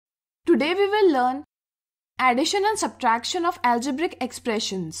Today we will learn addition and subtraction of algebraic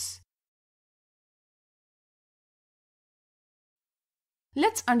expressions.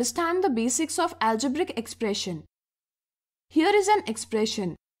 Let's understand the basics of algebraic expression. Here is an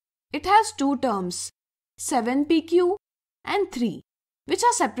expression. It has two terms, 7pq and 3, which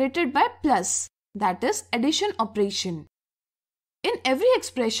are separated by plus, that is addition operation. In every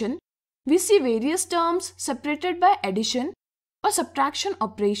expression, we see various terms separated by addition or subtraction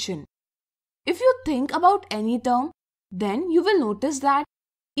operation. If you think about any term, then you will notice that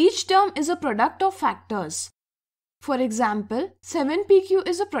each term is a product of factors. For example, 7pq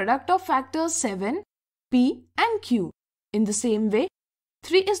is a product of factors 7, p and q. In the same way,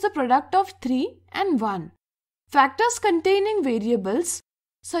 3 is the product of 3 and 1. Factors containing variables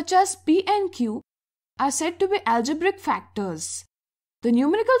such as p and q are said to be algebraic factors. The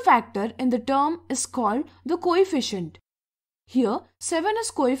numerical factor in the term is called the coefficient. Here, 7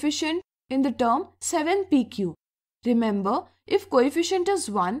 is coefficient in the term 7pq. Remember, if coefficient is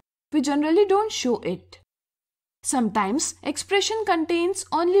 1, we generally don't show it. Sometimes, expression contains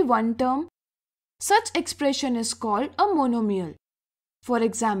only one term. Such expression is called a monomial. For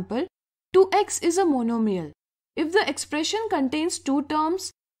example, 2x is a monomial. If the expression contains two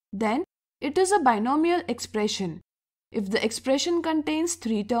terms, then it is a binomial expression. If the expression contains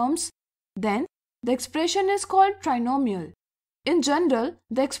three terms, then the expression is called trinomial. In general,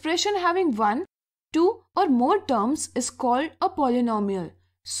 the expression having 1, 2 or more terms is called a polynomial.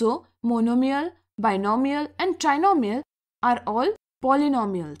 So, monomial, binomial and trinomial are all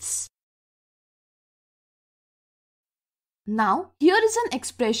polynomials. Now, here is an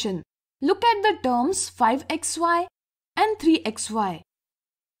expression. Look at the terms 5xy and 3xy.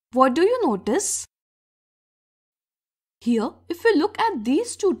 What do you notice? Here, if we look at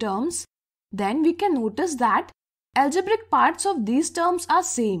these two terms, then we can notice that algebraic parts of these terms are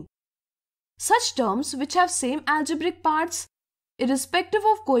same. Such terms which have same algebraic parts, irrespective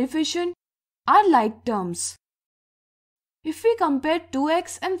of coefficient, are like terms. If we compare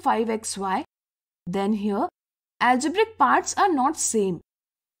 2x and 5xy, then here algebraic parts are not same.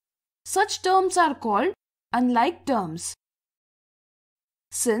 Such terms are called unlike terms.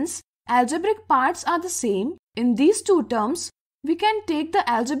 Since algebraic parts are the same in these two terms, we can take the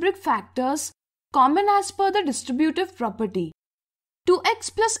algebraic factors common as per the distributive property.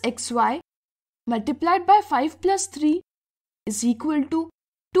 2x plus xy multiplied by 5 plus 3 is equal to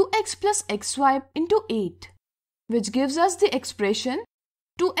 2x plus xy into 8, which gives us the expression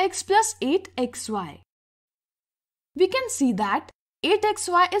 2x plus 8xy. We can see that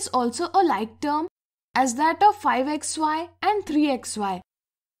 8xy is also a like term as that of 5xy and 3xy.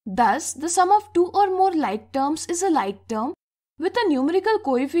 Thus, the sum of two or more like terms is a like term with a numerical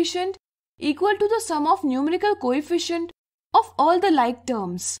coefficient equal to the sum of numerical coefficient of all the like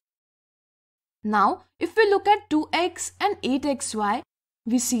terms. Now, if we look at 2x and 8xy,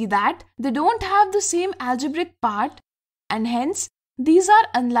 we see that they don't have the same algebraic part and hence these are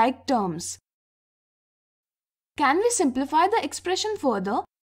unlike terms. Can we simplify the expression further?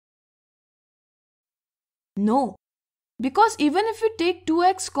 No, because even if we take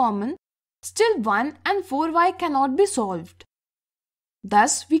 2x common, still 1 and 4y cannot be solved.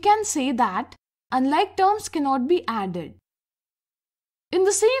 Thus, we can say that unlike terms cannot be added. In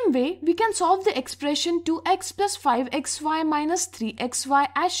the same way, we can solve the expression 2x plus 5xy minus 3xy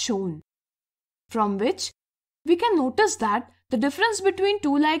as shown, from which we can notice that the difference between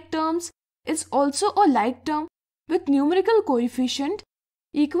two like terms is also a like term with numerical coefficient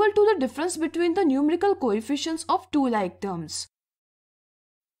equal to the difference between the numerical coefficients of two like terms.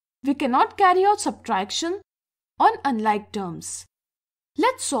 We cannot carry out subtraction on unlike terms.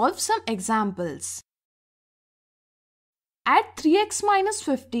 Let's solve some examples. Add 3x minus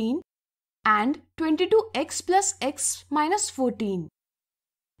 15 and 22x plus x minus 14.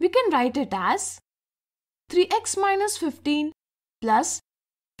 We can write it as 3x minus 15 plus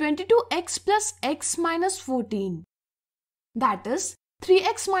 22x plus x minus 14. That is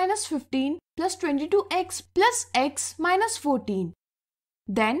 3x minus 15 plus 22x plus x minus 14.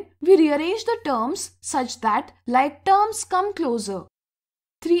 Then we rearrange the terms such that like terms come closer.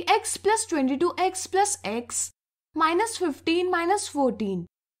 3x plus 22x plus x minus 15 minus 14.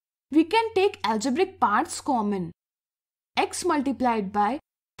 We can take algebraic parts common. X multiplied by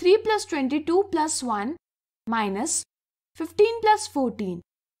 3 plus 22 plus 1 minus 15 plus 14.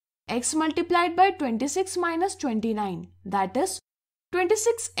 X multiplied by 26 minus 29. That is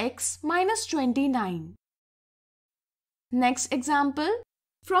 26x minus 29. Next example.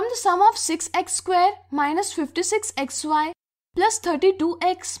 From the sum of 6x square minus 56xy plus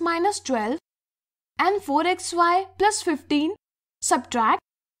 32x minus 12 and 4xy plus 15, subtract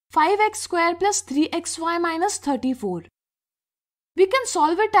 5x square plus 3xy minus 34. We can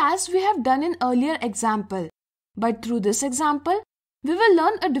solve it as we have done in earlier example, but through this example, we will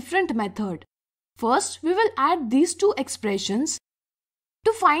learn a different method. First, we will add these two expressions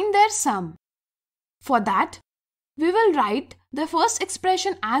to find their sum. For that, we will write the first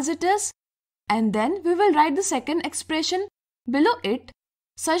expression as it is, and then we will write the second expression below it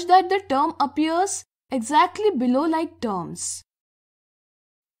such that the term appears exactly below like terms.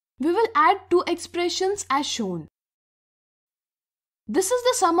 We will add two expressions as shown. This is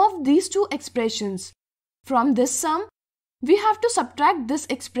the sum of these two expressions. From this sum, we have to subtract this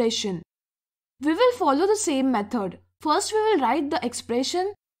expression. We will follow the same method. First, we will write the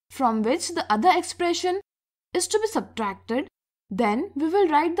expression from which the other expression is to be subtracted. Then, we will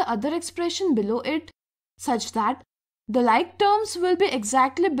write the other expression below it such that the like terms will be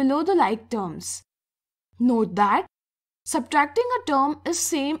exactly below the like terms. Note that subtracting a term is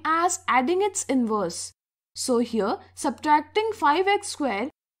same as adding its inverse. So here, subtracting 5x square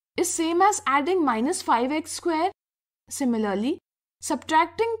is same as adding minus 5x square. Similarly,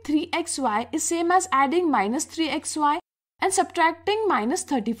 subtracting 3xy is same as adding minus 3xy, and subtracting minus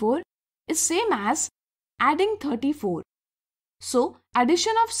 34 is same as adding 34. So,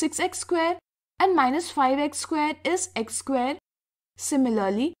 addition of 6x square and minus 5x square is x square.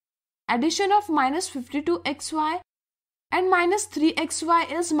 Similarly, addition of minus 52xy and minus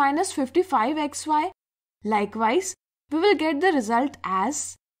 3xy is minus 55xy. Likewise, we will get the result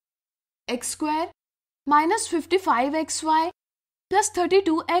as x square minus 55xy plus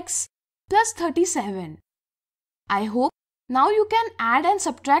 32x plus 37. I hope now you can add and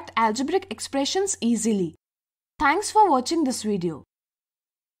subtract algebraic expressions easily. Thanks for watching this video.